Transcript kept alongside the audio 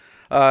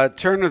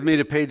Turn with me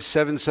to page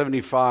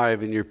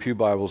 775 in your pew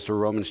Bibles to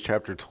Romans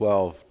chapter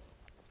 12.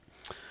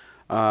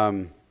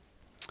 Page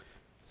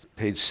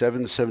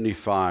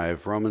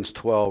 775, Romans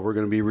 12. We're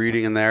going to be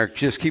reading in there.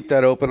 Just keep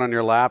that open on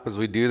your lap as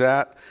we do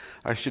that.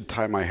 I should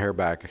tie my hair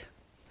back.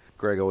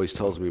 Greg always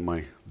tells me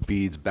my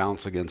beads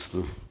bounce against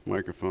the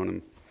microphone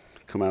and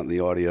come out in the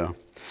audio.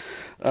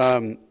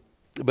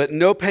 But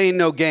no pain,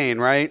 no gain,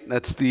 right?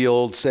 That's the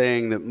old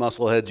saying that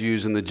muscleheads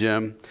use in the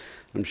gym.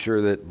 I'm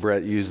sure that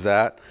Brett used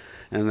that.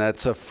 And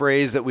that's a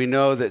phrase that we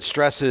know that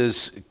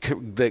stresses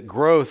that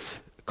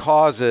growth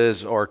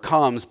causes or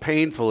comes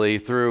painfully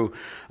through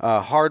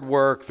hard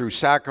work, through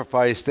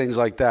sacrifice, things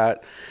like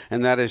that.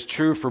 And that is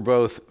true for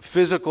both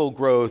physical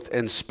growth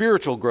and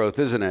spiritual growth,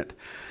 isn't it?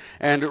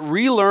 And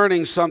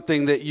relearning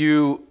something that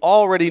you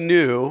already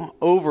knew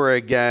over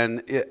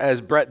again,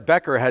 as Brett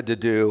Becker had to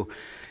do,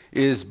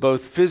 is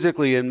both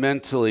physically and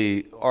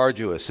mentally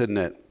arduous, isn't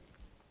it?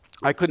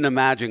 I couldn't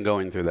imagine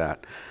going through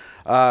that.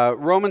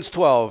 Romans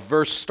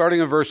 12, starting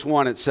in verse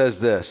 1, it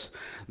says this: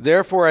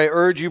 "Therefore I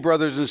urge you,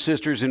 brothers and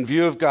sisters, in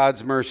view of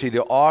God's mercy,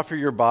 to offer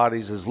your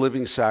bodies as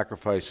living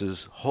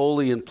sacrifices,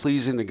 holy and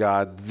pleasing to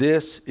God.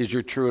 This is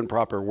your true and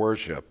proper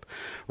worship."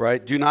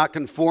 Right? "Do not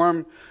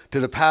conform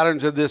to the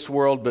patterns of this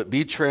world, but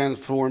be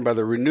transformed by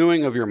the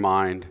renewing of your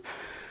mind,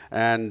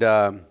 and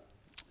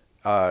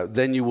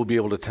then you will be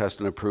able to test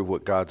and approve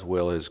what God's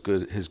will is,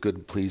 His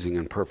good, pleasing,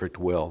 and perfect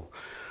will."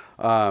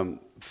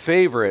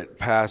 Favorite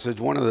passage,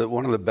 one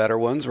of the better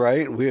ones,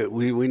 right?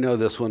 We know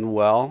this one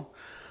well.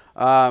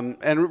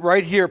 And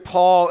right here,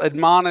 Paul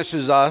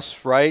admonishes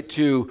us, right,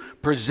 to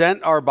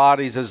present our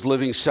bodies as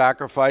living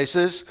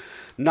sacrifices,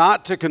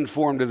 not to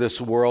conform to this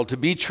world, to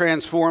be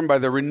transformed by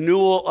the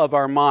renewal of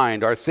our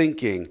mind, our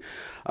thinking.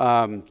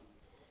 And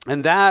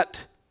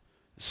that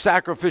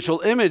sacrificial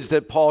image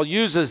that Paul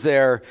uses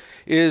there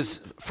is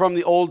from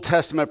the Old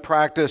Testament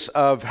practice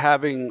of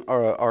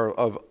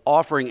of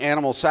offering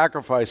animal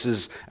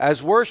sacrifices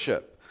as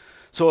worship.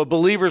 So a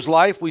believer's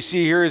life we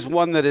see here is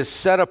one that is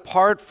set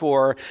apart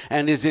for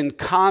and is in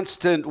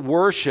constant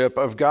worship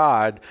of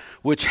God,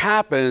 which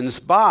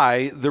happens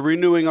by the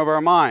renewing of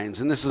our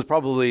minds. And this is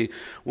probably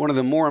one of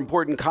the more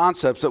important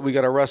concepts that we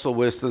got to wrestle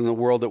with in the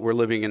world that we're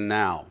living in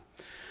now.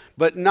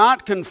 But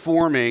not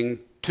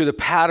conforming to the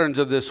patterns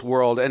of this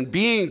world and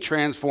being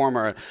transformed,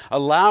 or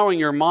allowing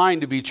your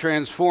mind to be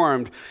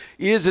transformed,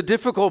 is a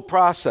difficult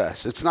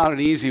process. It's not an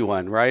easy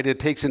one, right? It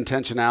takes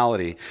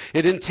intentionality.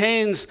 It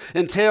entails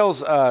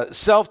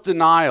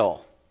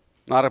self-denial,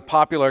 not a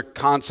popular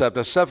concept,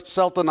 a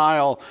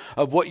self-denial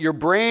of what your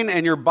brain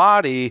and your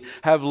body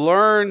have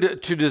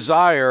learned to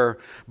desire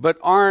but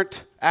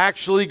aren't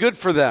actually good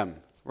for them,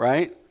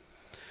 right?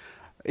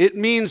 It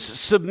means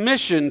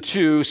submission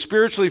to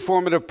spiritually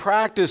formative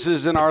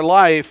practices in our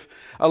life,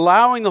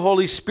 allowing the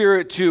Holy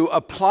Spirit to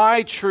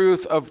apply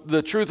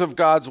the truth of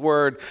God's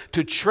word,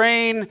 to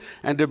train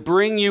and to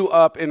bring you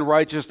up in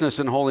righteousness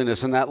and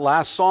holiness. And that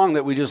last song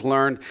that we just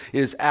learned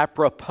is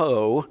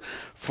apropos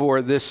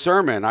for this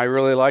sermon. I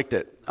really liked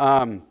it.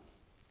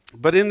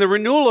 But in the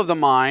renewal of the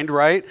mind,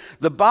 right,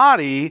 the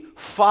body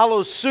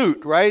follows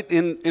suit, right?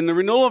 In the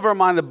renewal of our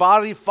mind, the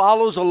body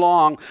follows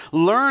along,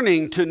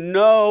 learning to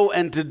know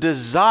and to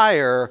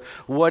desire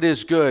what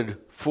is good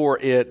for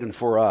it and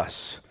for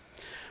us.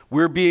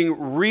 We're being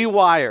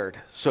rewired,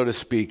 so to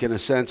speak, in a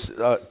sense,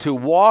 to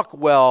walk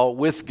well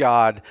with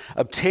God,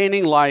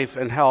 obtaining life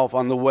and health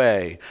on the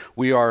way.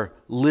 We are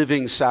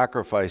living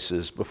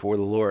sacrifices before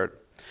the Lord.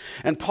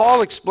 And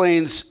Paul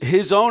explains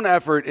his own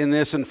effort in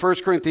this in 1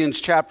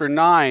 Corinthians chapter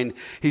 9.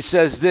 He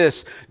says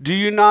this: "Do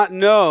you not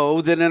know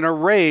that in a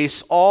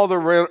race all the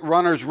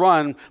runners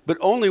run, but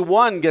only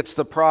one gets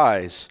the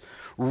prize?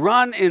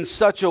 Run in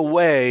such a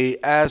way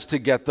as to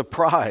get the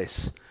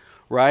prize,"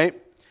 right?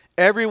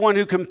 Everyone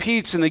who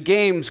competes in the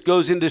games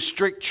goes into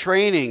strict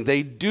training.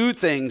 They do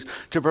things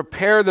to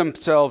prepare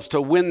themselves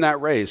to win that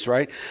race,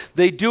 right?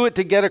 They do it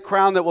to get a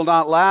crown that will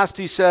not last,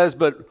 he says,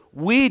 but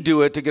we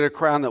do it to get a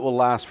crown that will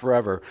last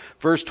forever.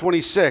 Verse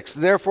 26,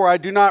 "Therefore I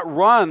do not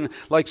run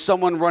like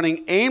someone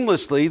running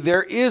aimlessly.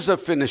 There is a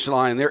finish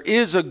line. There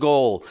is a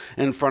goal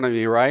in front of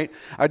me," right?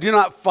 "I do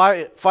not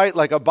fight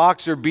like a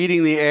boxer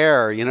beating the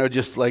air,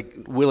 just like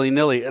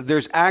willy-nilly.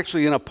 There's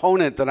actually an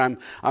opponent that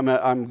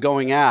I'm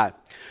going at."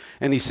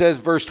 And he says,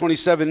 verse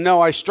 27,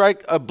 "No, I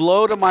strike a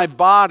blow to my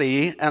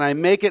body and I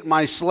make it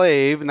my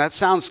slave." And that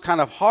sounds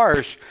kind of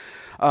harsh,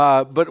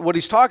 but what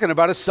he's talking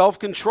about is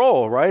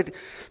self-control, right?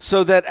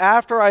 "So that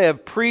after I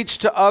have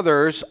preached to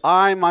others,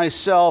 I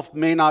myself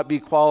may not be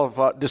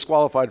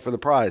disqualified for the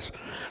prize."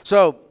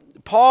 So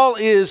Paul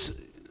is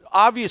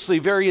obviously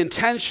very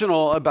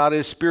intentional about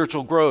his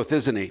spiritual growth,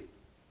 isn't he?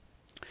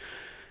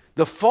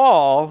 The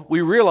fall,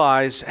 we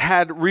realize,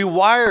 had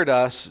rewired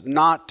us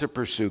not to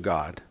pursue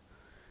God.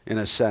 In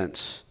a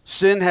sense,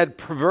 sin had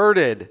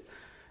perverted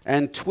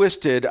and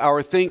twisted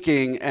our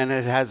thinking, and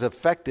it has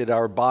affected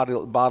our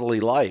bodily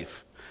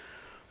life.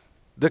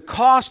 The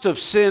cost of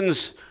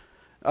sin's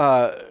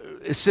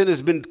sin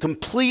has been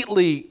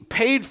completely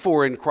paid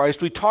for in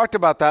Christ. We talked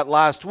about that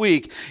last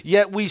week,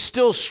 yet we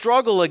still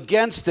struggle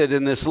against it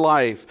in this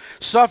life,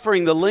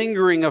 suffering the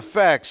lingering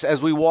effects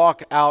as we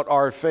walk out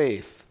our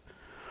faith.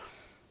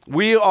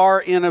 We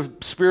are in a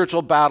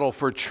spiritual battle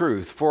for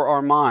truth, for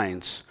our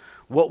minds,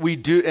 what we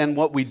do and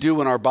what we do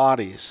in our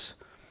bodies.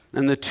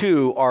 And the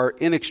two are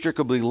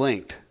inextricably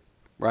linked,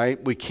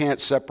 right? We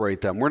can't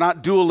separate them. We're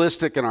not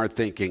dualistic in our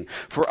thinking.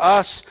 For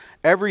us,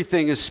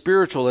 everything is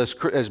spiritual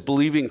as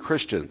believing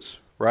Christians,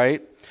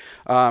 right?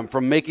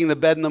 From making the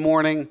bed in the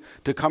morning,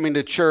 to coming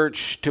to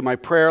church, to my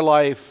prayer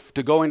life,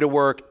 to going to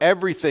work,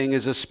 everything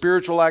is a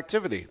spiritual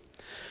activity.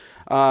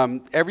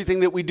 Everything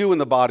that we do in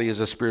the body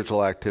is a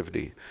spiritual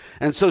activity.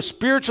 And so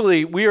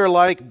spiritually, we are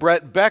like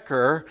Brett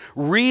Becker,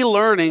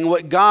 relearning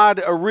what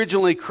God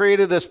originally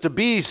created us to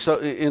be. So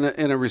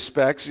in a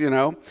respects,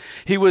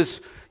 he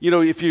was,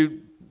 if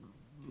you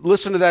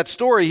listen to that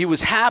story, he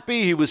was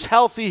happy, he was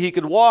healthy, he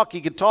could walk,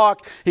 he could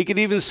talk, he could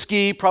even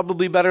ski,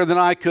 probably better than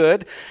I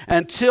could,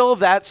 until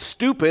that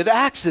stupid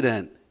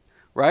accident,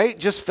 right?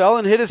 Just fell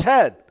and hit his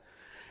head.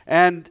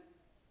 And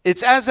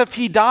it's as if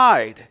he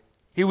died.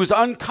 He was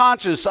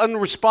unconscious,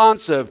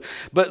 unresponsive,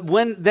 but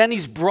then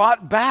he's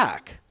brought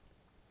back.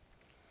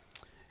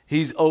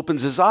 He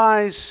opens his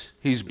eyes,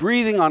 he's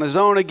breathing on his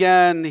own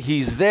again,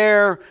 he's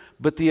there,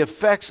 but the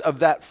effects of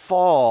that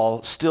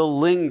fall still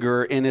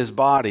linger in his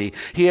body.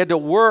 He had to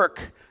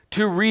work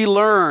to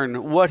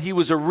relearn what he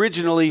was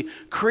originally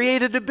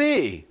created to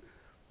be.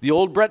 The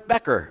old Brett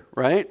Becker,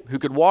 right? Who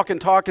could walk and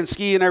talk and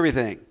ski and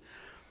everything.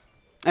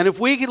 And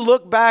if we can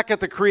look back at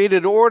the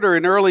created order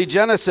in early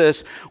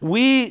Genesis,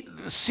 we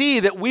see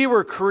that we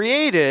were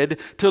created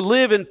to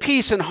live in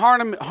peace and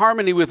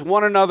harmony with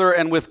one another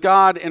and with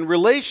God in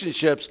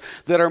relationships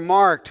that are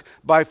marked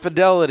by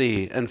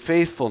fidelity and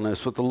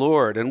faithfulness with the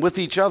Lord and with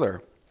each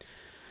other.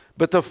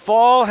 But the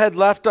fall had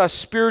left us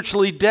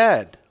spiritually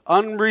dead,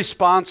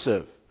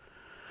 unresponsive.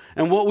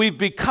 And what we've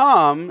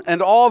become,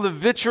 and all the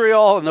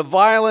vitriol and the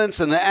violence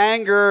and the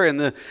anger and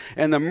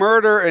the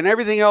murder and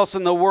everything else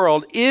in the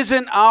world,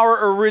 isn't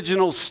our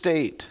original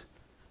state,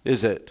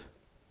 is it?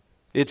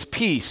 It's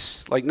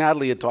peace, like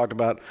Natalie had talked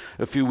about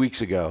a few weeks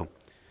ago.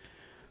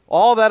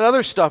 All that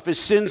other stuff is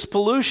sin's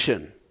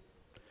pollution.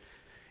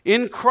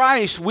 In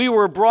Christ, we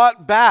were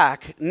brought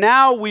back.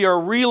 Now we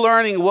are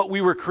relearning what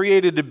we were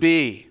created to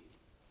be.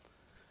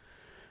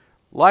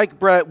 Like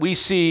Brett, we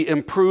see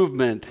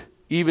improvement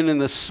even in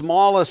the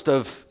smallest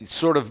of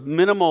sort of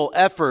minimal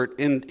effort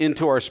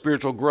into our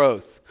spiritual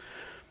growth.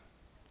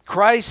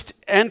 Christ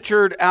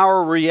entered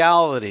our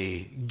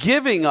reality,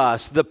 giving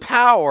us the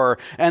power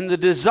and the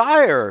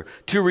desire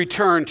to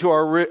return to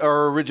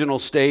our original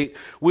state,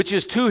 which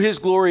is to his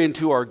glory and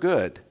to our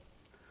good,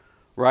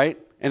 right?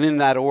 And in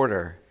that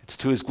order, it's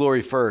to his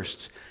glory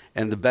first,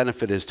 and the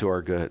benefit is to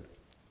our good.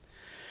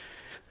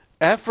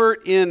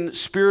 Effort in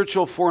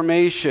spiritual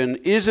formation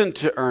isn't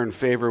to earn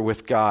favor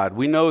with God.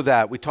 We know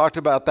that. We talked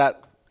about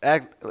that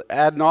ad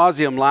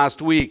nauseum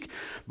last week.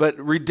 But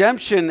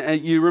redemption,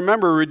 you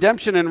remember,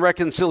 redemption and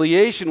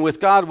reconciliation with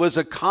God was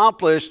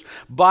accomplished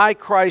by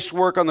Christ's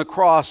work on the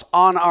cross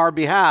on our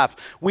behalf.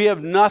 We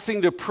have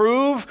nothing to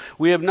prove.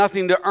 We have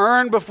nothing to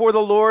earn before the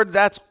Lord.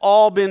 That's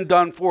all been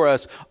done for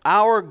us.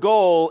 Our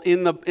goal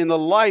in the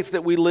life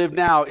that we live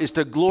now is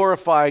to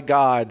glorify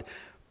God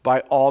by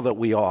all that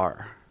we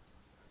are.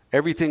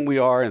 Everything we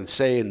are and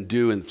say and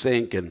do and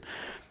think and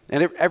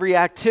every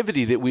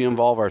activity that we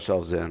involve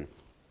ourselves in.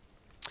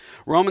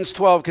 Romans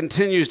 12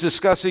 continues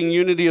discussing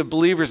unity of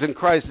believers in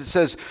Christ. It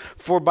says,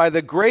 "For by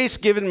the grace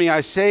given me, I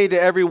say to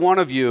every one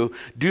of you,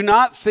 do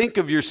not think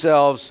of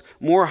yourselves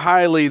more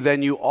highly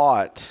than you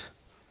ought,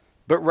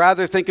 but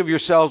rather think of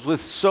yourselves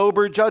with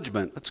sober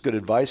judgment." That's good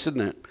advice,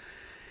 isn't it?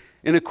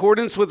 "In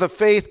accordance with the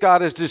faith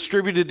God has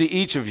distributed to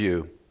each of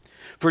you.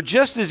 For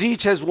just as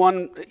each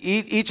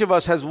of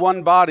us has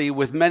one body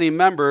with many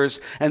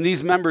members, and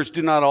these members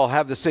do not all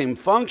have the same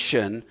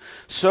function,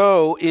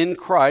 so in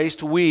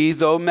Christ we,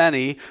 though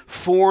many,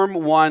 form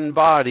one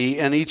body,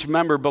 and each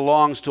member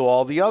belongs to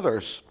all the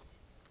others.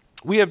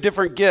 We have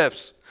different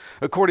gifts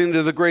according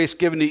to the grace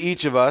given to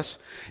each of us.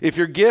 If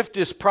your gift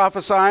is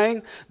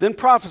prophesying, then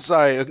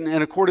prophesy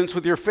in accordance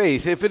with your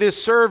faith. If it is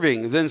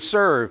serving, then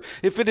serve.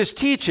 If it is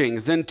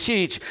teaching, then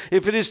teach.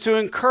 If it is to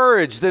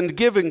encourage, then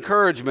give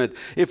encouragement.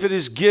 If it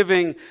is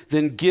giving,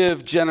 then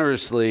give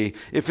generously.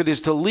 If it is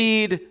to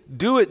lead,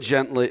 do it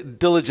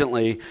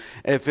diligently.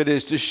 If it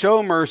is to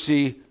show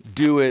mercy,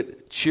 do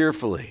it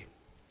cheerfully."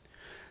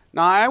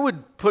 Now, I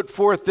would put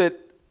forth that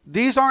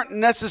these aren't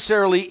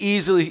necessarily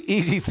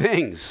easy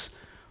things,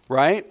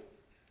 right?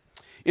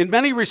 In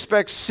many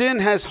respects, sin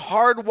has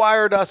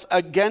hardwired us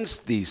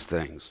against these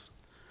things.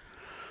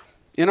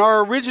 In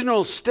our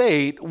original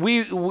state,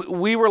 we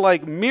were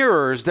like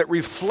mirrors that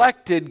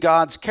reflected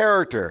God's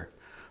character,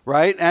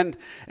 right?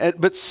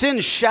 But sin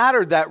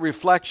shattered that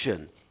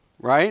reflection,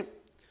 right?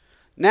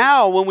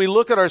 Now, when we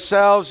look at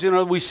ourselves,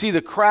 we see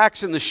the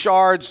cracks and the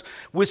shards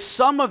with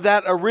some of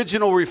that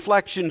original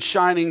reflection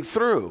shining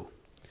through.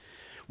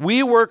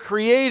 We were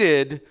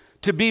created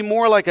to be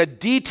more like a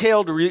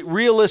detailed,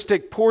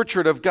 realistic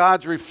portrait of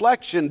God's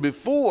reflection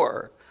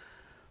before.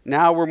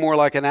 Now we're more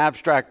like an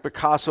abstract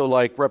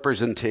Picasso-like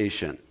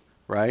representation,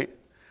 right?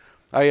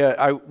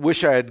 I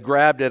wish I had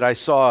grabbed it. I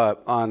saw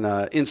on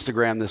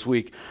Instagram this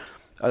week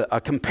a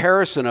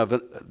comparison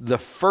of the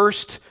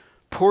first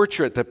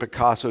portrait that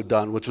Picasso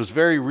done, which was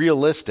very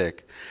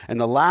realistic, and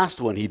the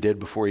last one he did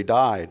before he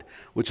died,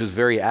 which was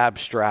very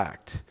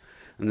abstract.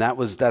 And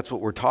that's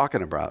what we're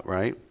talking about,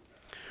 right?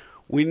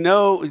 We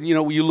know,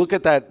 you look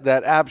at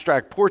that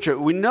abstract portrait,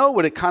 we know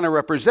what it kind of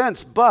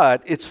represents,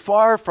 but it's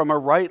far from a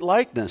right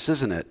likeness,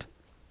 isn't it?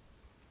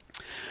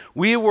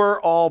 We were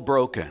all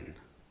broken.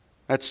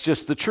 That's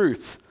just the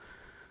truth.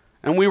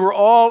 And we were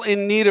all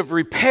in need of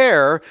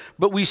repair,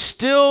 but we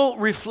still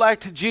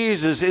reflect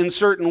Jesus in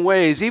certain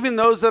ways. Even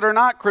those that are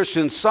not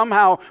Christians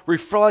somehow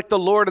reflect the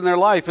Lord in their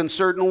life in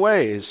certain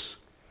ways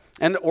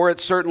or at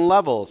certain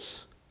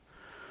levels.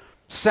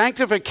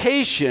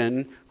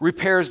 Sanctification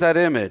repairs that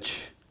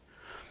image.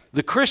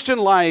 The Christian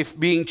life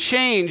being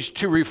changed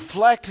to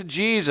reflect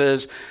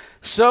Jesus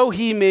so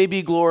he may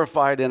be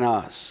glorified in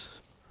us.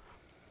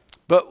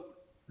 But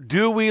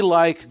do we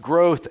like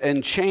growth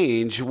and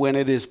change when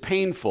it is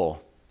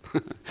painful?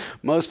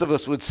 Most of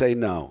us would say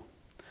no.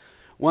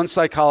 One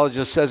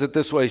psychologist says it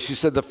this way. She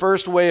said, the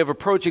first way of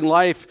approaching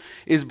life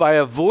is by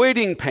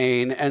avoiding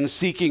pain and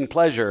seeking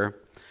pleasure.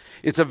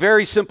 It's a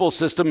very simple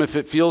system. If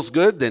it feels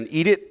good, then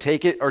eat it,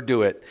 take it, or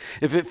do it.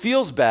 If it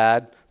feels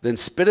bad, then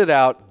spit it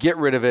out, get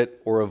rid of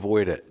it, or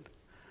avoid it.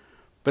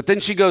 But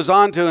then she goes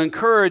on to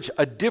encourage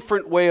a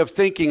different way of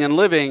thinking and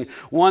living,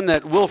 one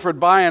that Wilfred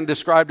Bion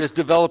described as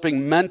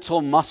developing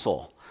mental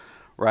muscle,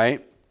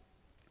 right?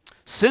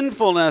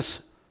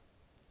 Sinfulness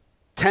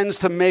tends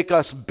to make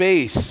us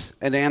base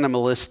and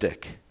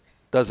animalistic,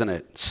 doesn't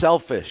it?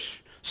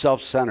 Selfish,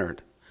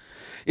 self-centered.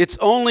 It's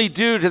only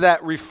due to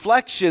that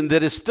reflection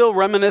that is still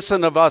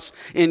reminiscent of us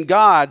in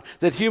God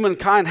that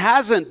humankind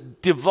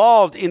hasn't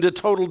devolved into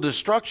total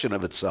destruction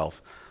of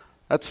itself.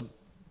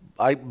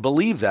 I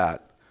believe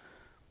that.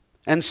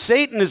 And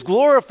Satan is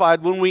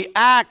glorified when we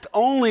act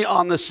only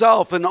on the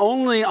self and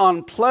only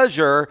on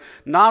pleasure,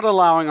 not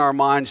allowing our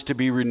minds to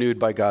be renewed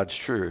by God's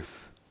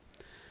truth.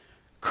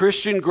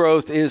 Christian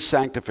growth is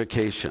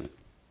sanctification.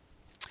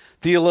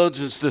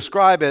 Theologians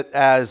describe it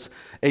as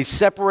a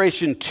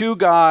separation to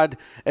God,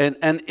 and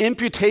an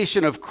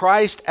imputation of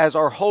Christ as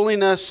our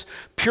holiness,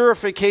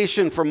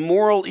 purification from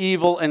moral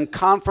evil, and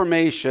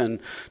conformation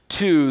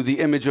to the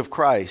image of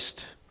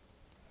Christ.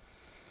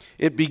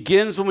 It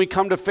begins when we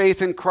come to faith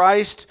in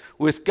Christ,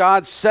 with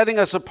God setting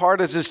us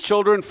apart as his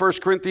children. 1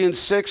 Corinthians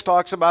 6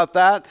 talks about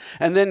that.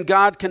 And then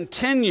God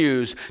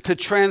continues to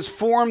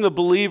transform the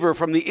believer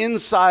from the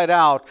inside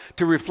out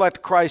to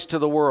reflect Christ to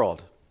the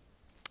world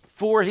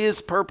for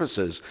his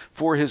purposes,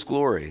 for his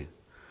glory.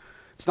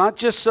 It's not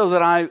just so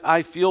that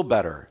I feel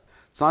better.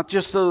 It's not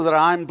just so that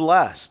I'm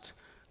blessed.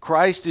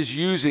 Christ is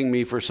using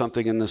me for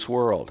something in this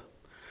world.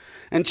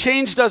 And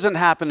change doesn't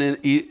happen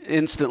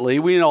instantly.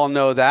 We all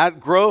know that.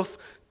 Growth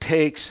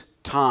takes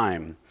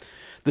time.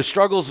 The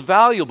struggle's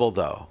valuable,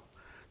 though.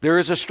 There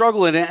is a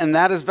struggle in it, and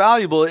that is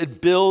valuable.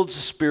 It builds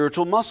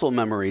spiritual muscle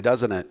memory,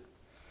 doesn't it?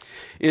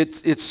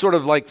 It's sort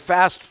of like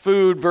fast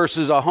food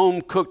versus a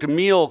home-cooked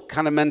meal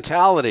kind of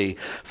mentality.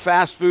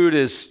 Fast food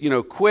is,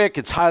 quick,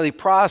 it's highly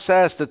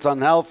processed, it's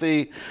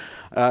unhealthy.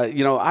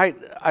 I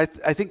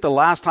think the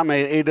last time I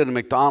ate at a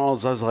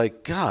McDonald's, I was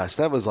like, gosh,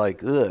 that was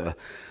like, ugh.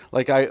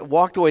 Like I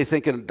walked away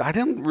thinking, I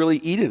didn't really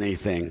eat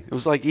anything. It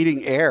was like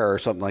eating air or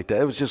something like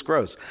that. It was just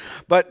gross.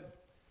 But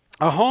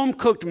a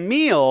home-cooked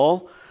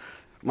meal,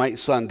 my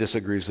son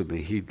disagrees with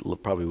me. He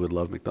probably would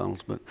love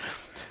McDonald's,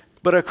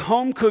 but a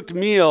home-cooked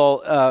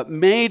meal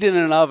made in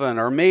an oven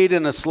or made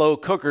in a slow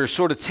cooker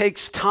sort of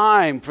takes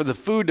time for the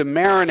food to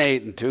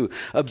marinate and to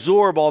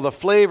absorb all the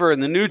flavor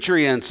and the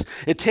nutrients.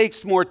 It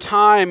takes more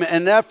time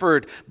and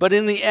effort, but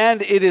in the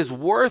end, it is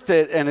worth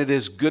it and it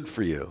is good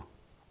for you,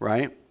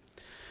 right?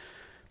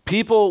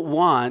 People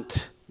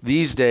want,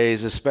 these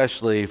days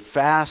especially,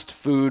 fast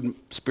food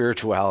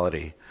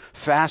spirituality,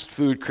 fast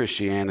food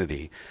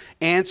Christianity,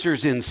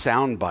 answers in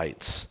sound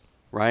bites,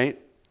 right?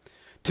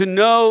 To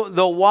know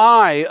the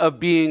why of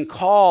being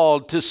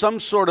called to some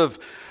sort of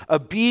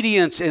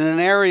obedience in an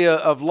area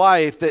of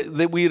life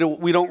that we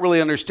don't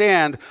really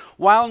understand,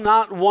 while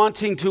not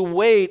wanting to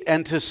wait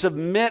and to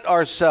submit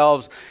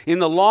ourselves in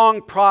the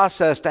long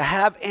process to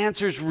have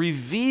answers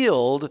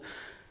revealed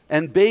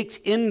and baked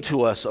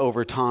into us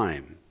over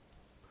time.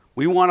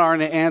 We want our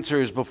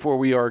answers before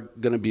we are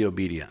going to be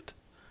obedient.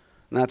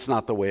 And that's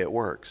not the way it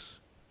works.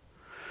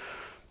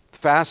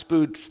 Fast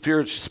food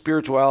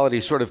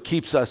spirituality sort of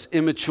keeps us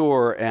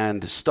immature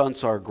and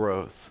stunts our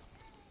growth.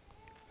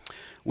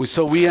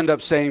 So we end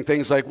up saying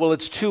things like, well,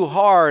 it's too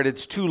hard,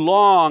 it's too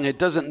long, it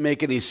doesn't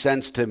make any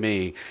sense to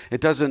me.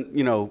 It doesn't,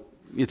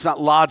 it's not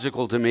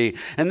logical to me.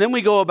 And then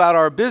we go about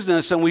our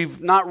business and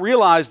we've not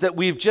realized that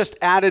we've just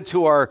added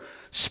to our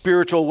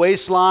spiritual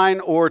waistline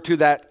or to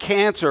that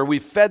cancer.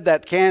 We've fed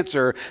that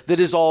cancer that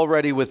is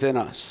already within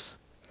us.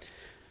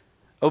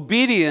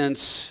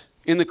 Obedience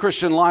in the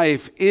Christian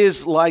life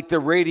is like the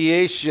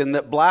radiation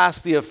that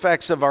blasts the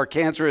effects of our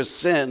cancerous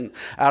sin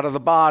out of the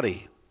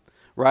body,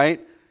 right?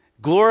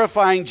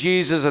 Glorifying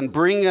Jesus and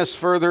bringing us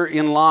further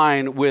in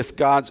line with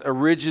God's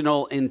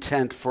original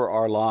intent for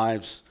our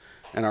lives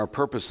and our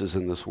purposes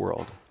in this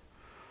world.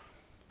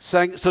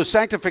 So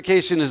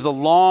sanctification is the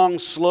long,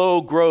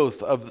 slow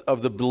growth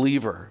of the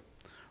believer,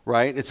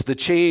 right? It's the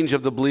change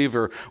of the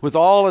believer with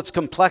all its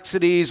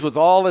complexities, with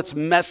all its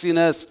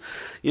messiness,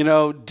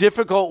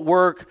 difficult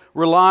work,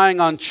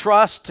 relying on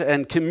trust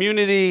and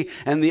community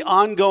and the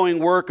ongoing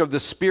work of the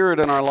Spirit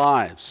in our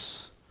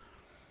lives.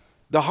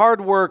 The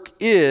hard work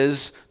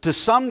is to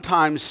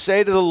sometimes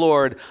say to the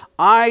Lord,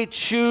 I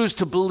choose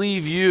to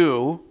believe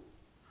you.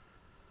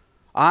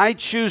 I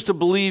choose to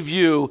believe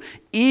you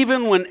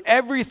even when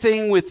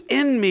everything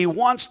within me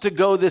wants to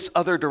go this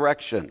other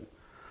direction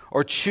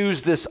or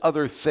choose this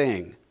other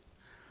thing.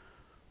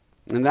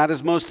 And that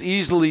is most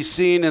easily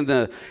seen in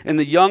the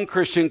young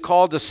Christian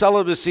called to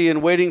celibacy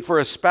and waiting for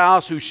a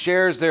spouse who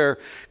shares their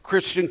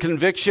Christian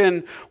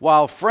conviction,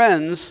 while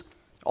friends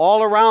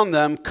all around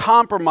them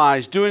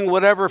compromise, doing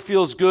whatever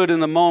feels good in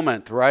the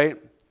moment, right?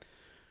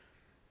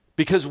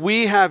 Because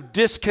we have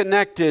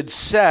disconnected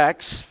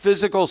sex,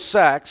 physical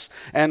sex,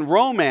 and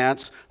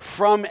romance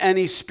from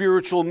any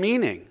spiritual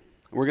meaning.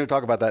 We're going to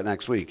talk about that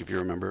next week, if you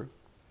remember.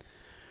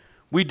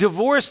 We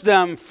divorce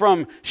them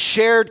from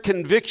shared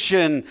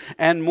conviction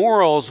and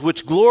morals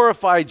which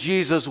glorify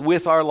Jesus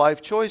with our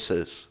life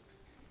choices.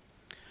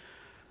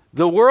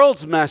 The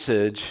world's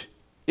message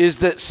is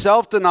that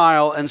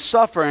self-denial and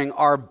suffering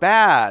are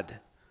bad.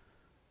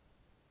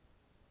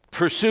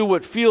 Pursue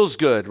what feels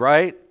good,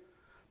 right?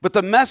 But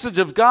the message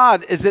of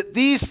God is that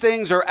these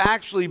things are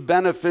actually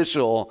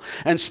beneficial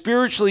and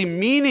spiritually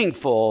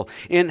meaningful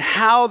in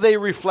how they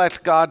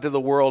reflect God to the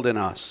world in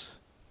us.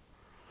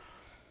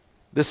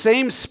 The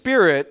same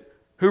Spirit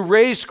who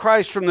raised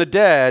Christ from the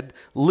dead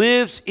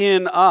lives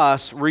in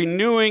us,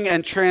 renewing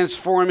and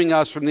transforming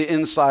us from the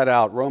inside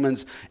out.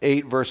 Romans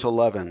 8, verse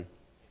 11.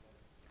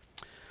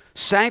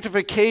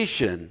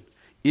 Sanctification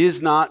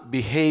is not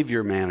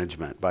behavior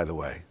management, by the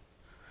way.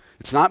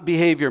 It's not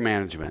behavior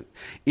management.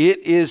 It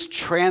is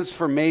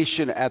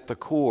transformation at the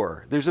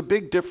core. There's a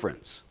big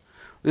difference.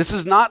 This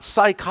is not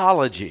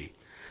psychology.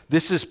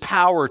 This is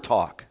power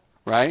talk,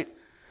 right?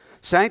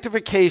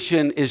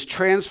 Sanctification is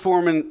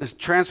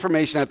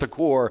transformation at the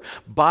core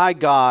by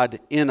God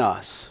in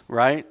us,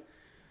 right?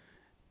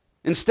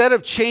 Instead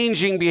of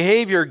changing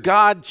behavior,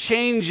 God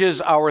changes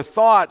our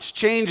thoughts,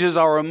 changes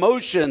our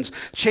emotions,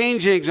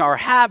 changing our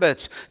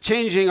habits,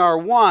 changing our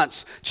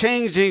wants,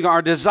 changing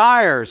our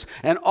desires,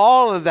 and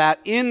all of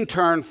that in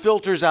turn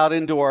filters out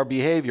into our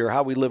behavior,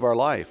 how we live our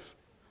life.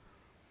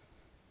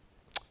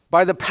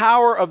 By the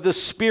power of the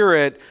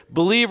Spirit,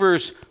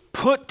 believers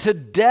put to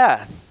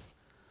death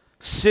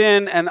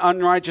sin and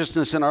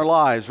unrighteousness in our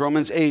lives.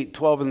 Romans 8,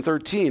 12, and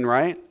 13,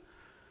 right?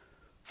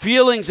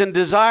 Feelings and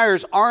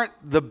desires aren't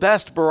the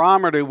best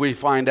barometer, we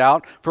find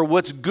out, for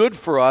what's good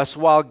for us,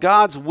 while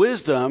God's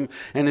wisdom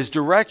and His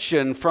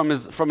direction from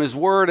His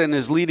Word and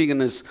His leading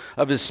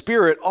of His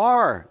Spirit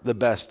are the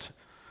best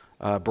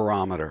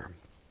barometer.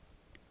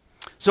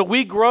 So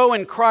we grow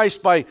in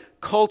Christ by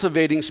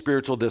cultivating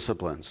spiritual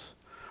disciplines,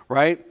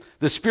 right?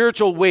 The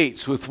spiritual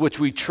weights with which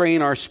we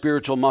train our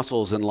spiritual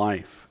muscles in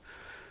life.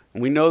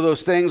 And we know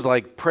those things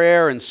like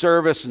prayer and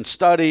service and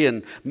study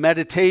and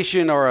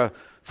meditation are a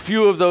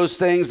few of those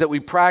things that we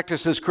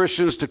practice as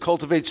Christians to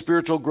cultivate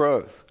spiritual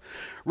growth.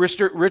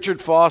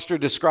 Richard Foster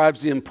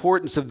describes the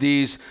importance of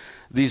these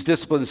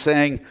disciplines,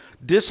 saying,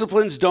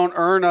 disciplines don't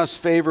earn us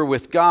favor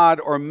with God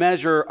or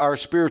measure our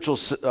spiritual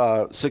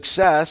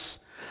success.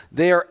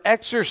 They are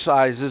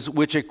exercises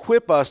which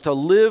equip us to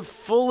live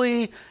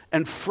fully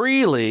and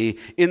freely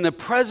in the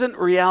present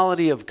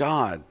reality of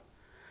God.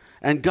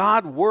 And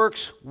God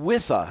works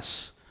with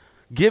us,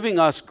 giving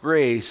us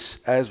grace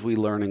as we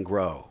learn and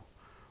grow,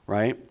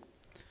 right?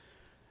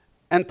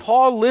 And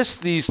Paul lists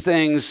these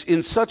things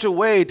in such a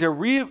way to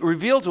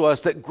reveal to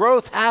us that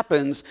growth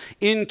happens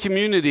in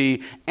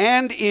community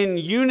and in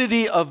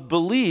unity of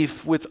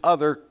belief with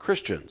other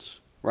Christians,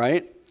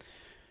 right?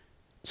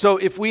 So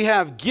if we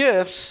have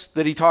gifts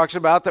that he talks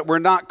about that we're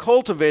not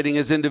cultivating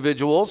as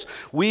individuals,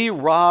 we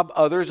rob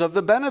others of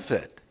the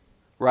benefit,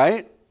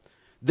 right?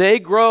 They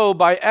grow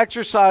by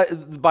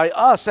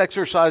us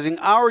exercising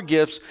our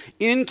gifts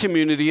in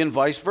community and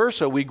vice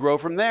versa. We grow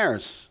from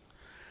theirs.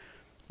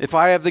 If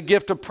I have the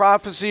gift of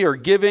prophecy or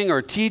giving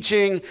or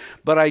teaching,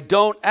 but I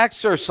don't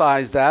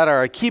exercise that, or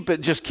I keep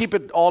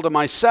it all to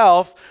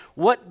myself,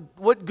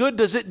 what good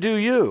does it do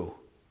you?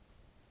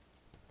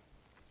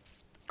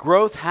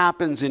 Growth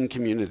happens in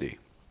community.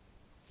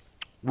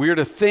 We're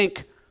to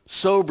think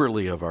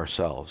soberly of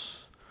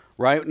ourselves,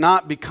 right?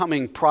 Not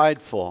becoming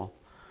prideful.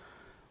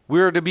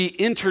 We're to be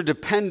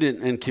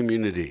interdependent in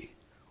community,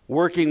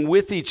 working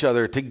with each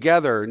other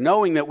together,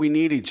 knowing that we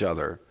need each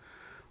other,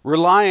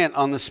 reliant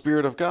on the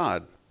Spirit of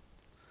God.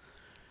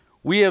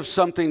 We have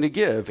something to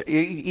give.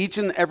 Each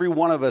and every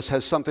one of us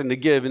has something to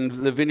give.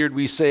 In the Vineyard,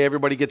 we say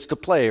everybody gets to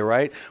play,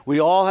 right? We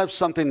all have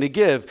something to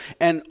give.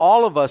 And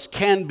all of us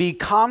can be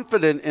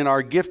confident in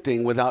our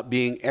gifting without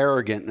being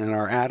arrogant in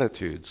our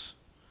attitudes.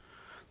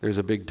 There's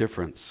a big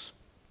difference.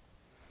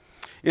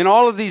 In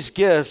all of these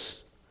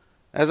gifts,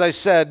 as I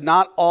said,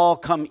 not all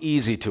come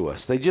easy to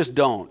us. They just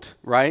don't,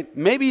 right?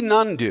 Maybe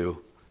none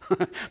do.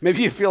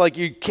 Maybe you feel like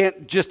you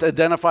can't just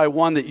identify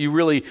one that you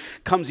really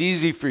comes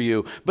easy for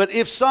you. But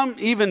if some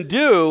even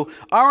do,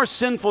 our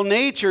sinful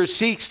nature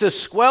seeks to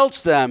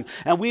squelch them,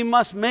 and we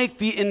must make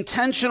the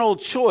intentional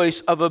choice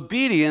of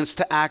obedience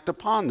to act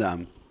upon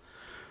them.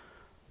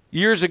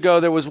 Years ago,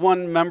 there was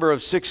one member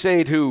of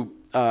 6-8 who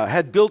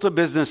had built a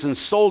business and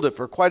sold it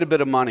for quite a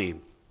bit of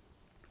money.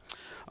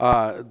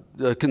 A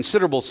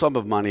considerable sum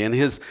of money, and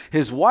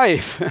his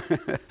wife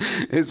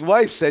his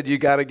wife said, you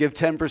got to give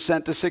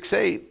 10% to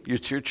 6-8.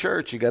 It's your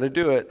church, you got to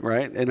do it,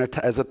 right? And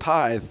as a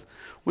tithe,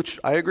 which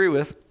I agree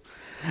with.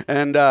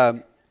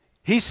 And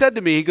he said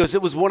to me, he goes,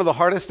 it was one of the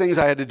hardest things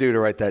I had to do to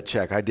write that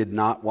check. I did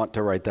not want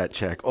to write that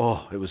check.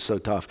 Oh, it was so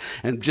tough,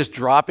 and just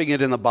dropping it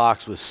in the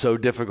box was so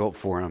difficult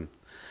for him.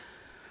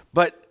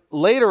 But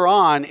later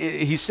on,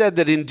 he said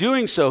that in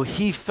doing so,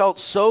 he felt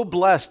so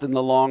blessed in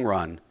the long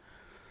run.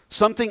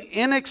 Something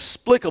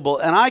inexplicable,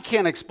 and I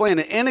can't explain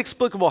it,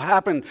 inexplicable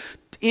happened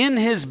in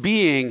his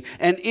being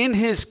and in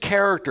his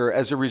character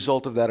as a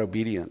result of that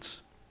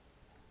obedience.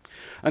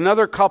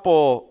 Another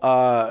couple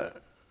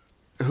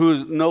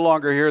who's no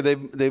longer here,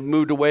 they've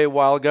moved away a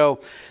while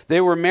ago,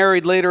 they were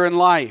married later in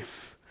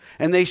life.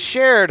 And they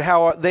shared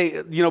how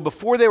they,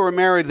 before they were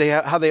married,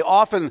 how they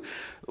often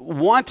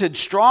wanted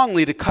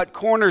strongly to cut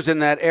corners in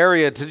that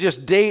area, to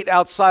just date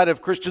outside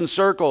of Christian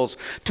circles,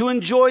 to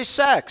enjoy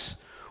sex,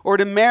 or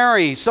to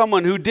marry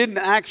someone who didn't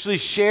actually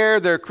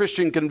share their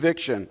Christian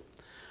conviction.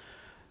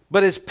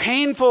 But as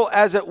painful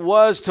as it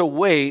was to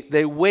wait,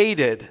 they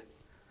waited,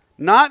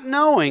 not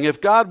knowing if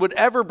God would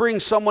ever bring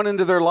someone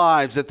into their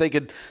lives that they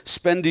could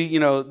spend,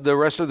 the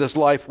rest of this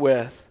life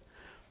with.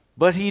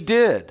 But he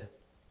did.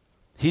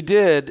 He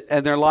did,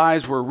 and their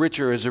lives were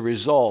richer as a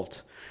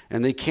result.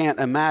 And they can't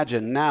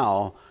imagine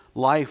now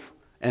life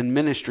and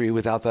ministry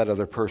without that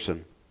other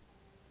person.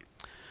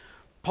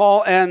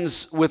 Paul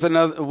ends with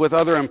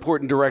other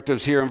important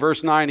directives here. In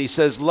verse 9, he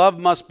says, love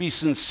must be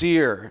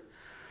sincere.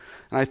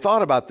 And I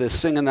thought about this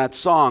singing that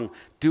song,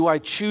 Do I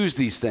Choose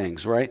These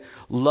Things, right?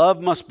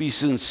 Love must be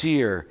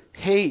sincere.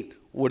 Hate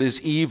what is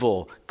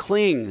evil.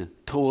 Cling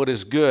to what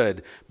is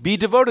good. Be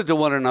devoted to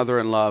one another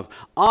in love.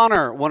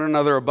 Honor one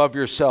another above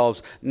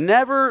yourselves.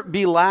 Never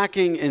be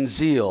lacking in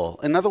zeal.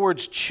 In other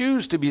words,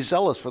 choose to be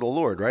zealous for the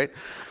Lord, right?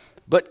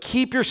 But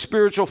keep your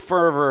spiritual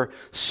fervor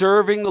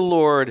serving the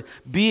Lord.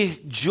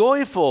 Be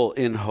joyful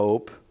in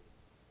hope,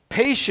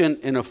 patient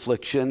in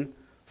affliction,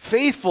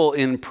 faithful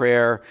in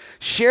prayer.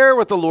 Share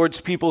with the Lord's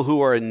people who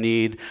are in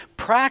need.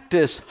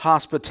 Practice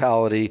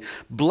hospitality.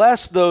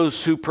 Bless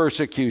those who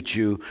persecute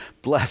you.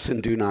 Bless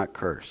and do not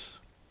curse.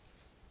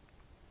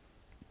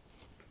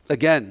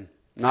 Again,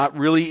 not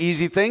really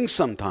easy things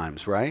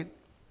sometimes, right?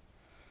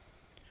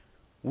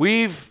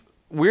 We're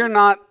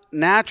not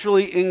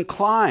naturally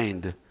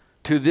inclined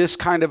to this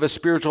kind of a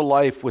spiritual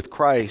life with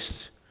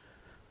Christ.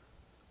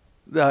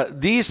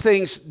 These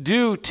things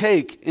do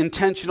take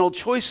intentional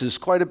choices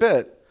quite a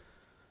bit.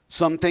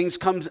 Some things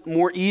come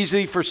more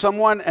easy for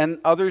someone and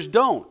others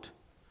don't,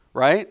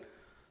 right?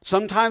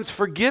 Sometimes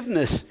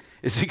forgiveness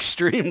is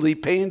extremely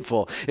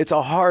painful. It's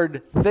a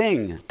hard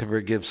thing to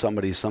forgive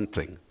somebody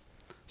something.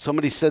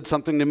 Somebody said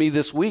something to me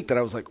this week that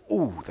I was like,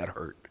 ooh, that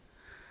hurt.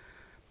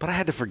 But I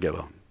had to forgive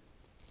them.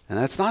 And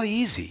that's not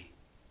easy.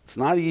 It's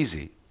not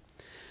easy.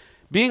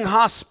 Being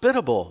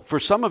hospitable for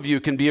some of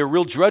you can be a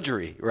real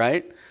drudgery,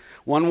 right?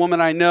 One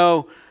woman I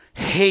know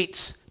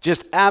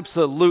just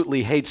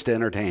absolutely hates to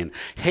entertain,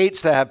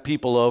 hates to have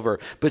people over,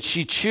 but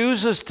she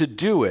chooses to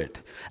do it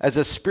as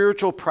a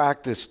spiritual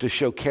practice to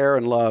show care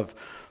and love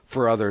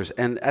for others.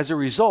 And as a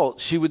result,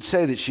 she would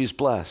say that she's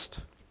blessed.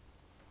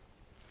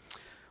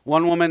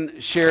 One woman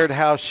shared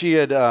how she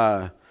had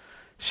to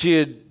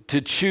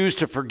choose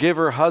to forgive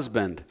her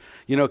husband,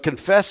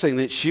 confessing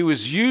that she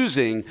was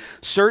using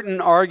certain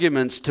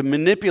arguments to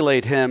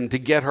manipulate him to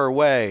get her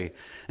way.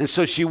 And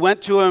so she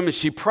went to him and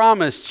she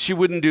promised she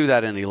wouldn't do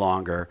that any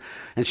longer.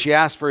 And she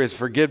asked for his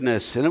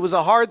forgiveness. And it was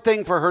a hard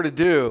thing for her to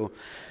do,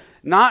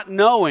 not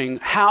knowing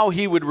how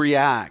he would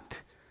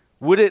react.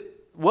 What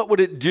would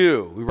it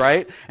do,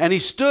 right? And he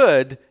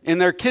stood in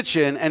their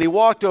kitchen and he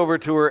walked over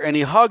to her and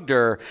he hugged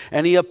her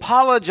and he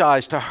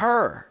apologized to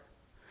her.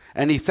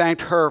 And he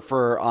thanked her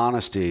for her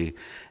honesty,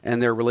 and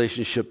their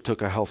relationship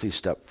took a healthy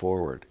step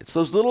forward. It's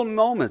those little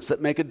moments that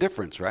make a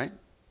difference, right?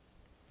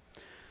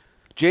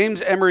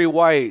 James Emery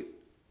White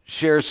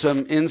shares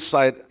some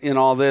insight in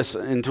all this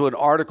into an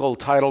article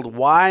titled,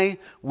 Why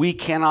We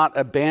Cannot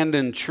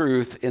Abandon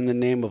Truth in the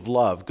Name of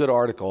Love. Good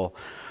article,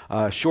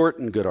 short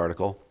and good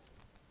article.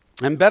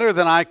 And better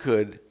than I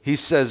could, he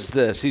says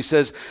this. He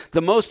says,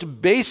 the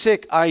most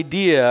basic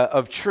idea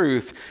of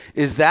truth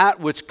is that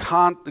which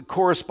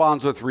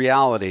corresponds with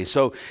reality.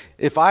 So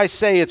if I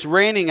say it's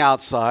raining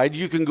outside,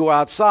 you can go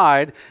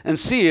outside and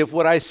see if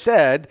what I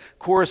said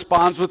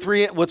corresponds with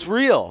what's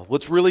real,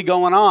 what's really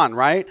going on,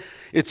 right?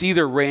 It's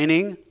either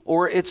raining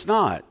or it's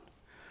not.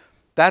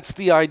 That's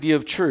the idea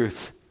of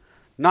truth.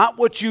 Not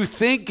what you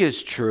think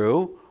is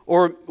true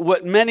or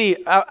what many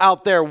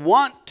out there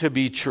want to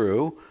be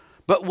true,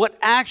 but what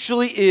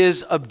actually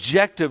is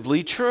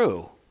objectively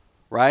true,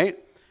 right?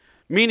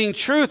 Meaning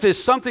truth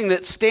is something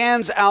that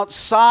stands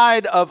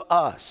outside of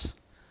us.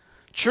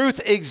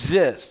 Truth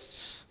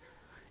exists.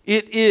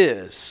 It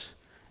is.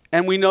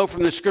 And we know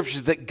from the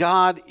scriptures that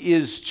God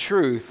is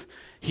truth.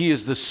 He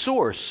is the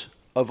source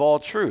of all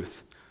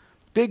truth.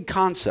 Big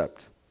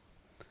concept.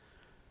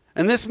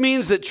 And this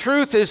means that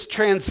truth is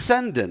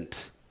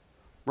transcendent.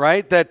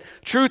 Right? That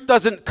truth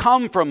doesn't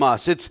come from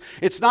us. It's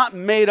not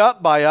made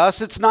up by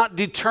us. It's not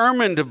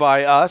determined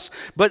by us,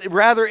 but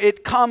rather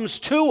it comes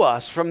to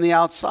us from the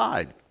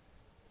outside.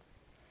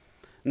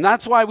 And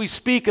that's why we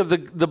speak of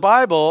the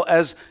Bible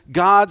as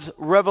God's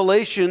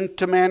revelation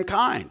to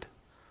mankind.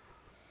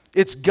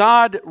 It's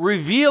God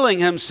revealing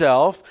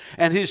himself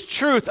and his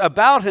truth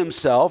about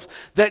himself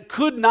that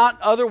could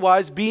not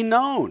otherwise be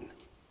known.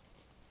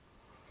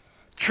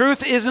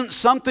 Truth isn't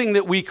something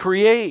that we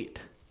create.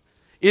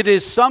 It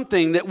is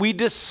something that we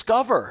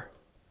discover,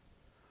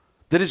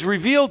 that is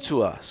revealed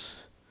to us.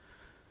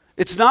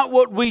 It's not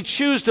what we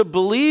choose to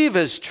believe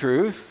as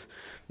truth,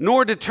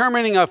 nor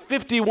determining a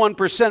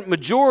 51%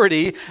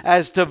 majority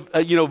as to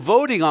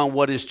voting on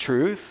what is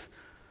truth,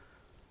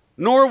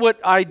 nor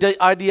what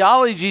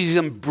ideologies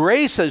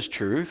embrace as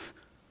truth.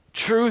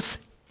 Truth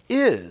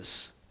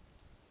is,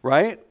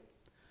 right?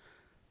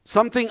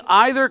 Something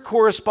either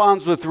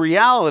corresponds with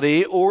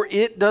reality or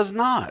it does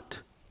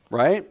not,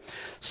 right?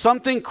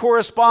 Something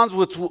corresponds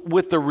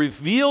with the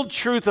revealed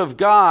truth of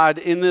God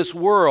in this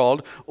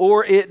world,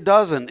 or it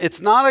doesn't.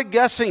 It's not a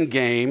guessing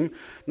game,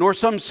 nor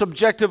some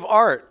subjective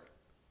art.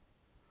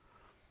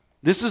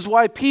 This is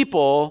why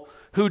people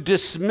who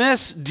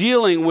dismiss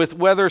dealing with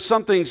whether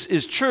something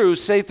is true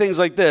say things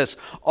like this: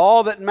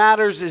 all that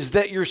matters is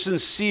that you're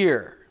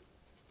sincere.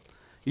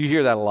 You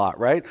hear that a lot,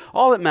 right?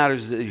 All that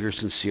matters is that you're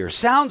sincere.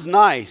 Sounds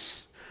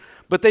nice,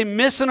 but they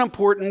miss an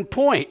important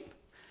point.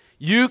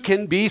 You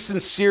can be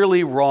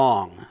sincerely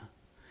wrong.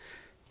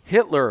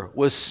 Hitler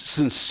was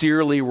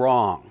sincerely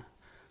wrong.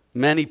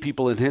 Many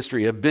people in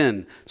history have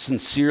been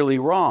sincerely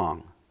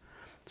wrong.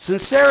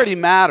 Sincerity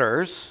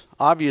matters,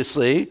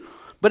 obviously,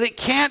 but it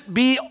can't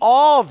be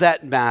all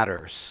that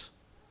matters,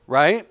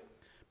 right?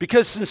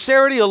 Because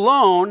sincerity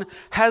alone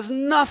has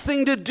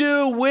nothing to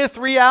do with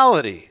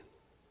reality.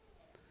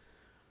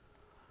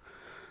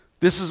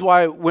 This is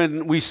why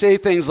when we say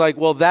things like,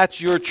 well, that's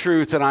your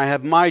truth and I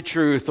have my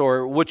truth,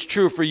 or what's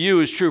true for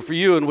you is true for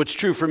you and what's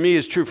true for me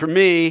is true for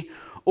me,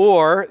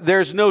 or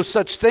there's no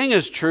such thing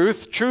as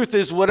truth, truth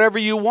is whatever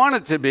you want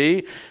it to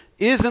be,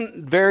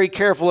 isn't very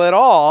careful at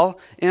all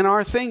in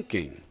our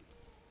thinking.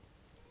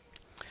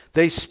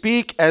 They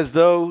speak as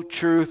though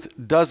truth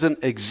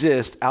doesn't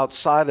exist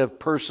outside of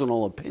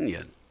personal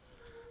opinion,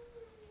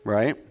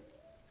 right?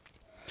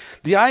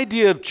 The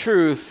idea of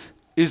truth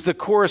is the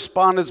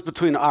correspondence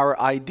between our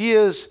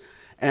ideas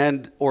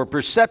or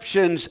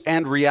perceptions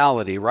and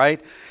reality,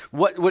 right?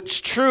 What's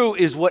true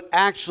is what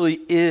actually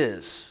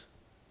is.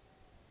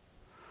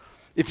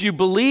 If you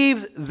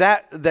believe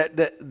that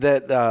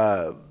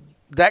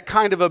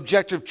kind of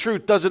objective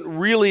truth doesn't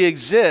really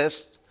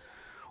exist,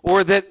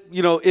 or that,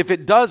 if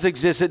it does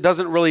exist, it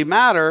doesn't really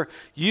matter,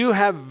 you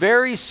have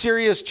very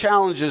serious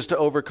challenges to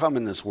overcome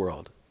in this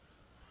world.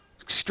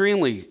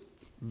 Extremely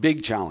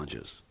big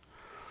challenges.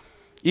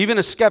 Even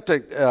a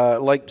skeptic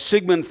like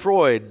Sigmund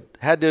Freud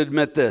had to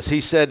admit this.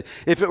 He said,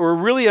 if it were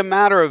really a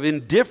matter of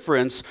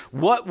indifference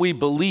what we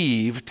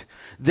believed,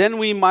 then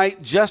we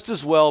might just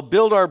as well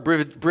build our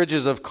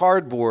bridges of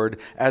cardboard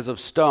as of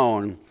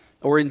stone,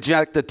 or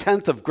inject a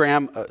tenth of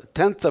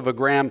a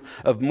gram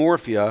of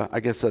morphia. I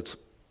guess that's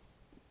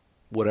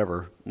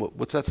whatever.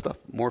 What's that stuff?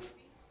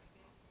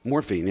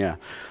 Morphine, yeah.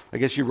 I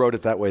guess you wrote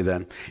it that way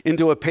then.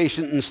 Into a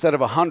patient instead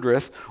of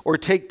 100th, or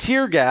take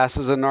tear gas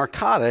as a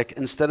narcotic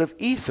instead of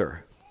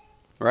ether.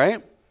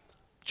 Right?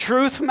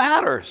 Truth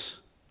matters,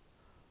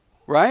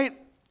 right?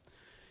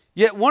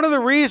 Yet one of the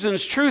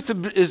reasons truth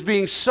is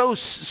being so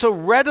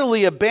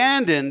readily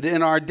abandoned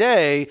in our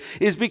day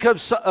is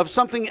because of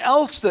something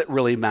else that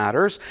really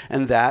matters,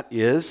 and that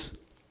is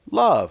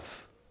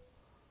love,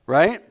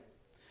 right?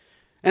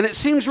 And it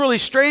seems really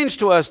strange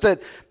to us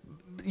that,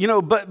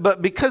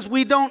 but because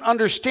we don't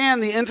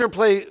understand the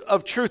interplay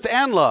of truth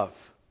and love,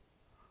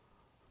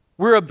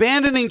 we're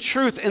abandoning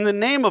truth in the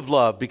name of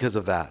love because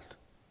of that.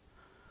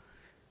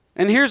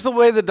 And here's the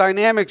way the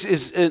dynamics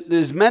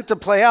is meant to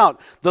play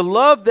out. The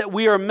love that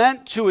we are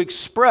meant to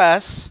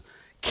express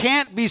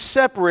can't be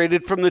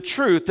separated from the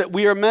truth that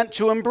we are meant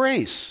to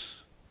embrace.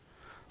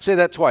 Say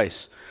that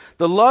twice.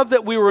 The love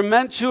that we were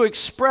meant to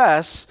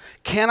express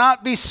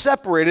cannot be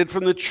separated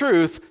from the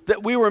truth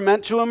that we were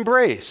meant to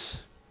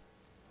embrace.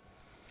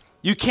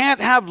 You can't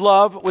have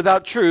love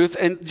without truth,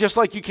 and just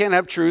like you can't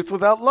have truth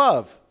without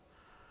love.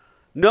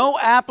 No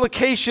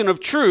application of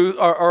truth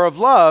or of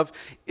love,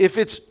 if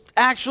it's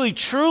actually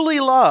truly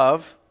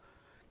love,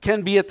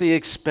 can be at the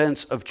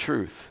expense of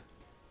truth.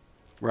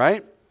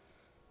 Right?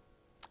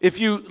 If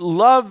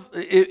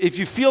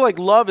you feel like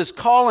love is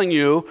calling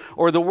you,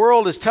 or the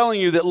world is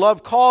telling you that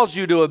love calls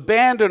you to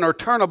abandon or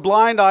turn a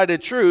blind eye to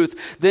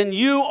truth, then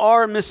you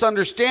are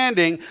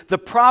misunderstanding the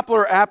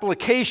proper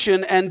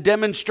application and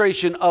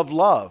demonstration of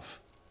love.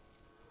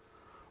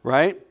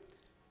 Right?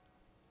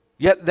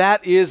 Yet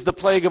that is the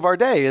plague of our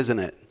day, isn't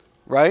it?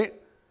 Right?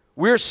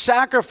 We're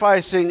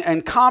sacrificing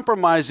and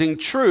compromising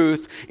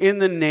truth in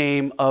the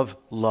name of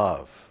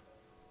love.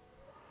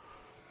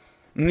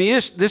 And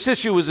this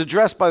issue was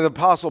addressed by the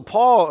Apostle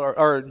Paul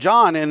or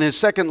John in his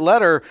second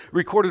letter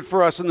recorded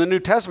for us in the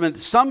New Testament.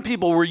 Some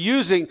people were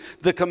using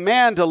the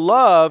command to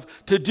love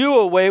to do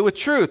away with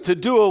truth, to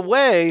do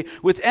away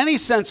with any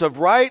sense of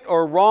right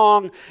or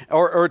wrong,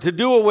 or to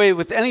do away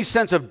with any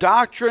sense of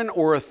doctrine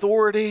or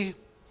authority.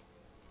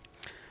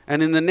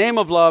 And in the name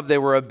of love, they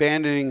were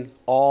abandoning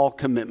all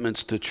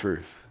commitments to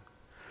truth.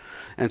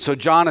 And so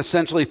John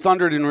essentially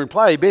thundered in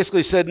reply. He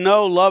basically said,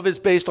 no, love is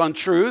based on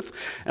truth.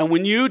 And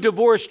when you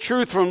divorce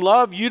truth from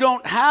love, you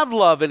don't have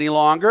love any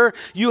longer.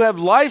 You have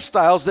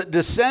lifestyles that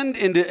descend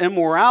into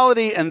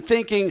immorality and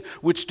thinking,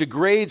 which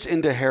degrades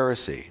into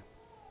heresy.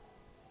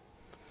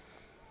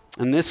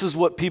 And this is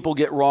what people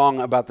get wrong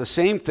about the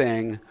same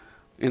thing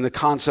in the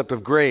concept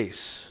of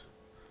grace.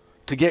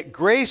 To get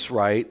grace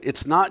right,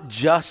 it's not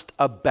just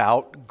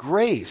about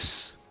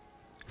grace.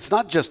 It's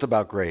not just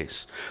about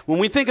grace. When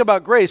we think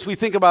about grace, we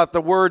think about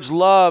the words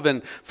love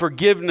and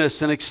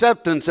forgiveness and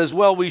acceptance as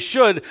well. We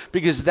should,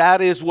 because that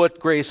is what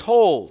grace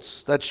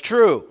holds. That's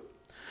true.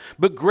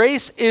 But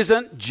grace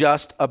isn't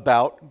just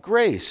about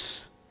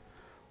grace,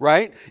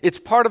 right? It's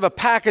part of a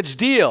package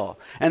deal,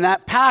 and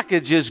that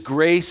package is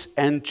grace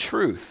and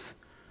truth.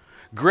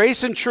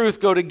 Grace and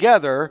truth go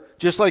together,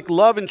 just like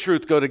love and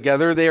truth go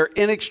together. They are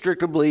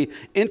inextricably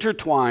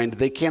intertwined.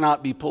 They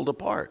cannot be pulled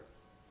apart.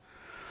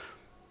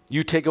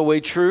 You take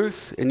away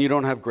truth and you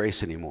don't have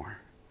grace anymore.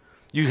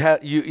 You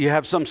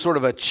have some sort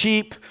of a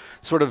cheap,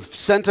 sort of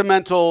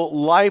sentimental,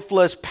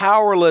 lifeless,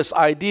 powerless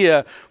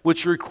idea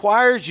which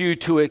requires you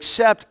to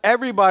accept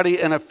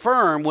everybody and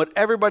affirm what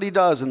everybody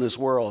does in this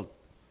world.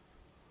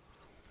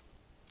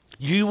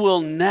 You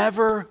will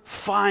never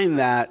find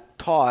that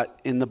taught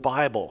in the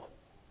Bible.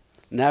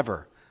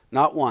 Never.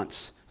 Not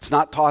once. It's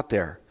not taught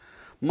there.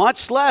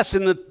 Much less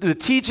in the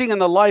teaching and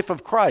the life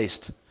of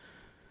Christ.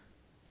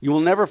 You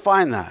will never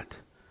find that.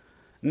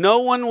 No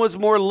one was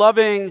more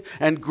loving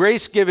and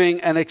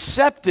grace-giving and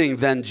accepting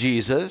than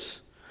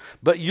Jesus,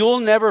 but you'll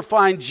never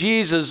find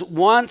Jesus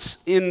once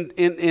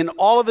in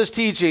all of his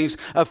teachings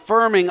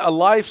affirming a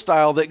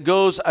lifestyle that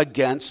goes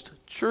against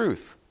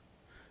truth.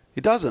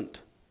 He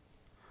doesn't.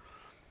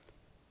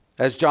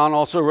 As John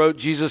also wrote,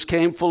 Jesus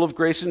came full of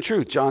grace and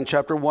truth. John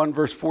chapter 1,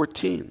 verse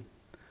 14.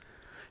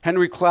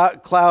 Henry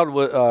Cloud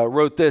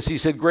wrote this. He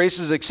said, grace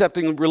is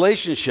accepting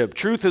relationship.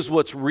 Truth is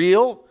what's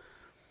real.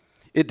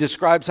 It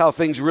describes how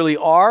things really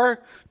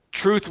are.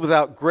 Truth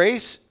without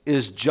grace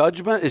is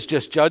judgment, is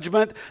just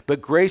judgment,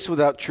 but grace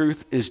without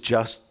truth is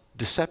just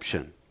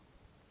deception.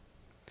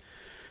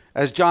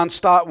 As John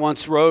Stott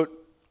once wrote,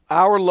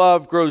 our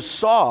love grows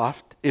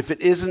soft if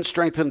it isn't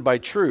strengthened by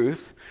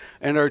truth,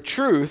 and our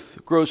truth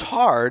grows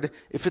hard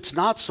if it's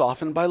not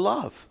softened by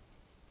love.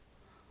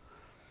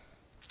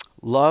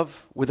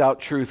 Love without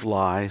truth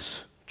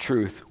lies.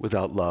 Truth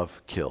without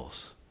love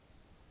kills.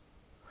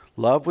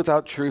 Love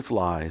without truth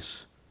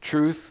lies.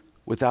 Truth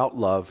without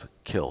love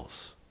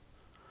kills.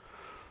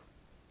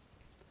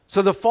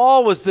 So the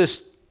fall was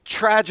this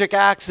tragic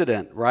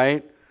accident,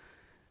 right?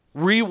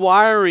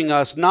 Rewiring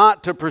us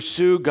not to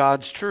pursue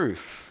God's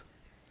truth.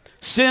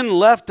 Sin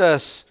left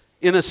us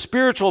in a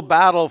spiritual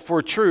battle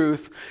for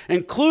truth,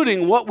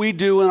 including what we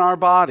do in our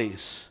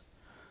bodies.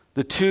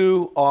 The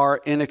two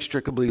are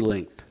inextricably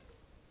linked.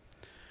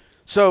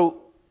 So,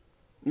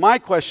 my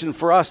question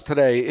for us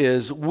today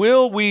is,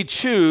 will we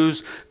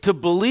choose to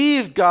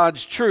believe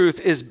God's truth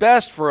is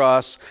best for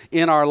us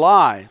in our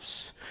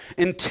lives,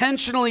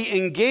 intentionally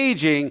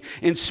engaging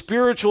in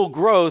spiritual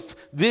growth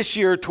this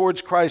year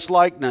towards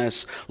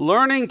Christ-likeness,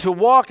 learning to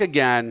walk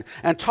again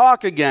and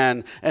talk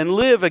again and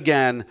live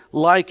again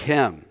like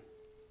him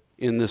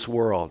in this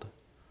world?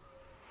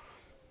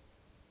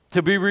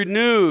 To be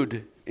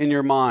renewed in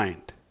your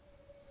mind,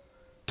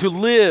 to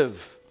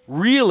live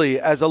really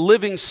as a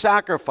living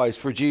sacrifice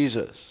for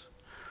Jesus.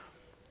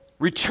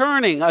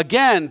 Returning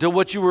again to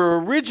what you were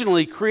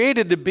originally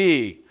created to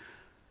be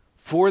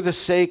for the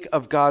sake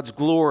of God's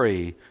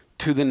glory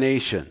to the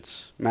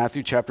nations.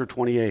 Matthew chapter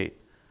 28,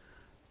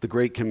 the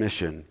Great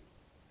Commission.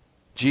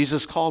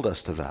 Jesus called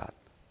us to that.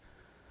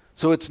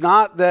 So it's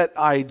not that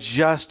I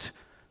just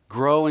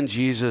grow in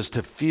Jesus,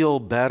 to feel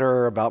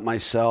better about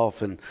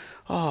myself and,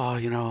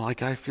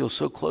 like I feel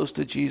so close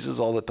to Jesus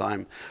all the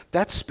time.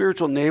 That's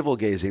spiritual navel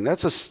gazing.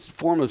 That's a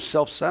form of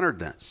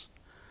self-centeredness.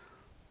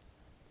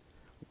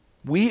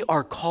 We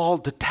are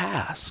called to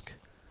task.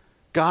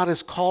 God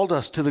has called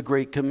us to the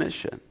Great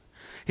Commission.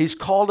 He's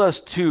called us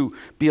to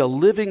be a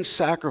living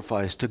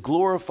sacrifice, to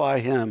glorify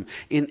Him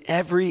in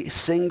every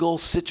single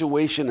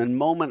situation and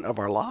moment of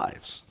our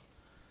lives.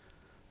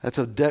 That's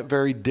a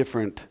very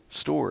different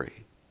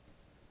story.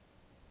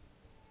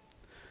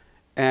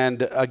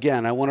 And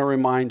again, I want to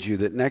remind you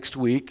that next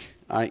week,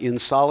 in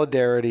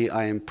Solidarity,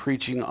 I am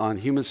preaching on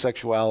human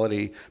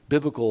sexuality,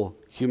 biblical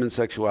human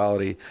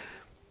sexuality,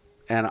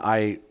 and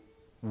I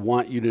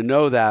want you to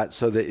know that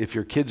so that if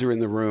your kids are in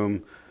the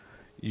room,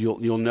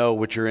 you'll know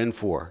what you're in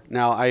for.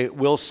 Now, I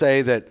will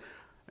say that,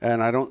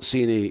 and I don't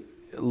see any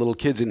little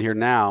kids in here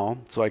now,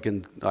 so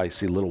I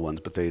see little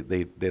ones, but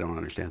they don't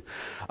understand.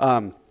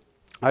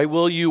 I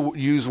will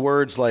use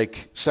words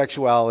like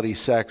sexuality,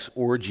 sex,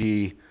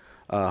 orgy,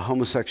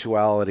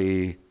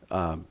 homosexuality,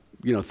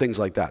 things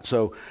like that.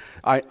 So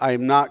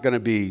I'm not going to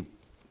be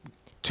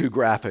too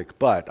graphic,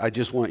 but I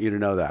just want you to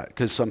know that,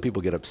 because some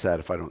people get upset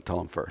if I don't tell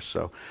them first.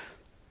 So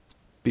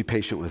be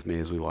patient with me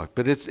as we walk.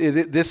 But this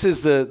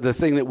is the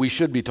thing that we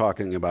should be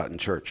talking about in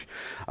church.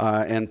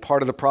 And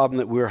part of the problem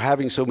that we're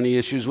having so many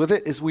issues with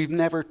it is we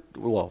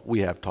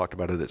have talked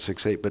about it at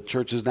 6-8, but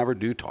churches never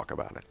do talk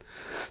about it.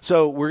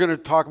 So we're going to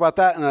talk about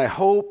that, and I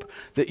hope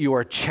that you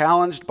are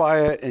challenged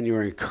by it and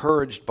you're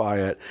encouraged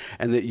by it,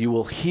 and that you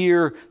will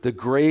hear the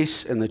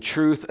grace and the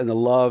truth and the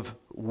love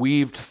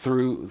weaved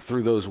through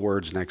those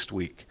words next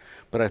week.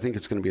 But I think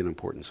it's going to be an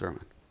important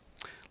sermon.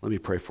 Let me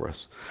pray for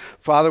us.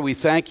 Father, we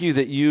thank you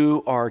that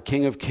you are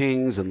King of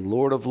Kings and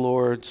Lord of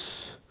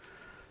Lords,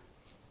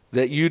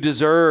 that you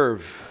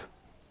deserve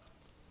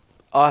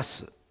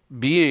us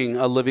being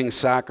a living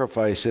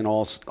sacrifice in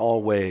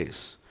all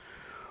ways.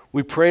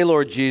 We pray,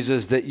 Lord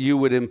Jesus, that you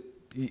would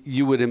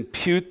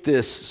impute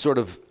this sort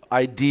of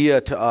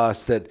idea to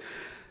us that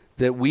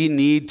we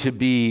need to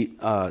be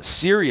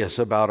serious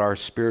about our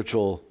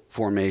spiritual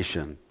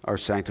formation, our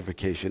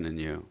sanctification in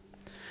you.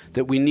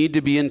 That we need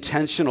to be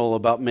intentional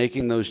about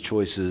making those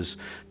choices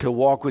to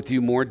walk with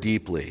you more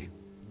deeply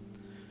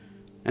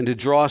and to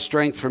draw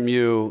strength from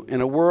you in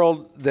a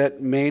world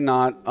that may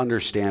not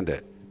understand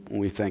it. And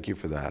we thank you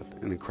for that.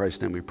 And in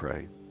Christ's name we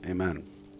pray. Amen.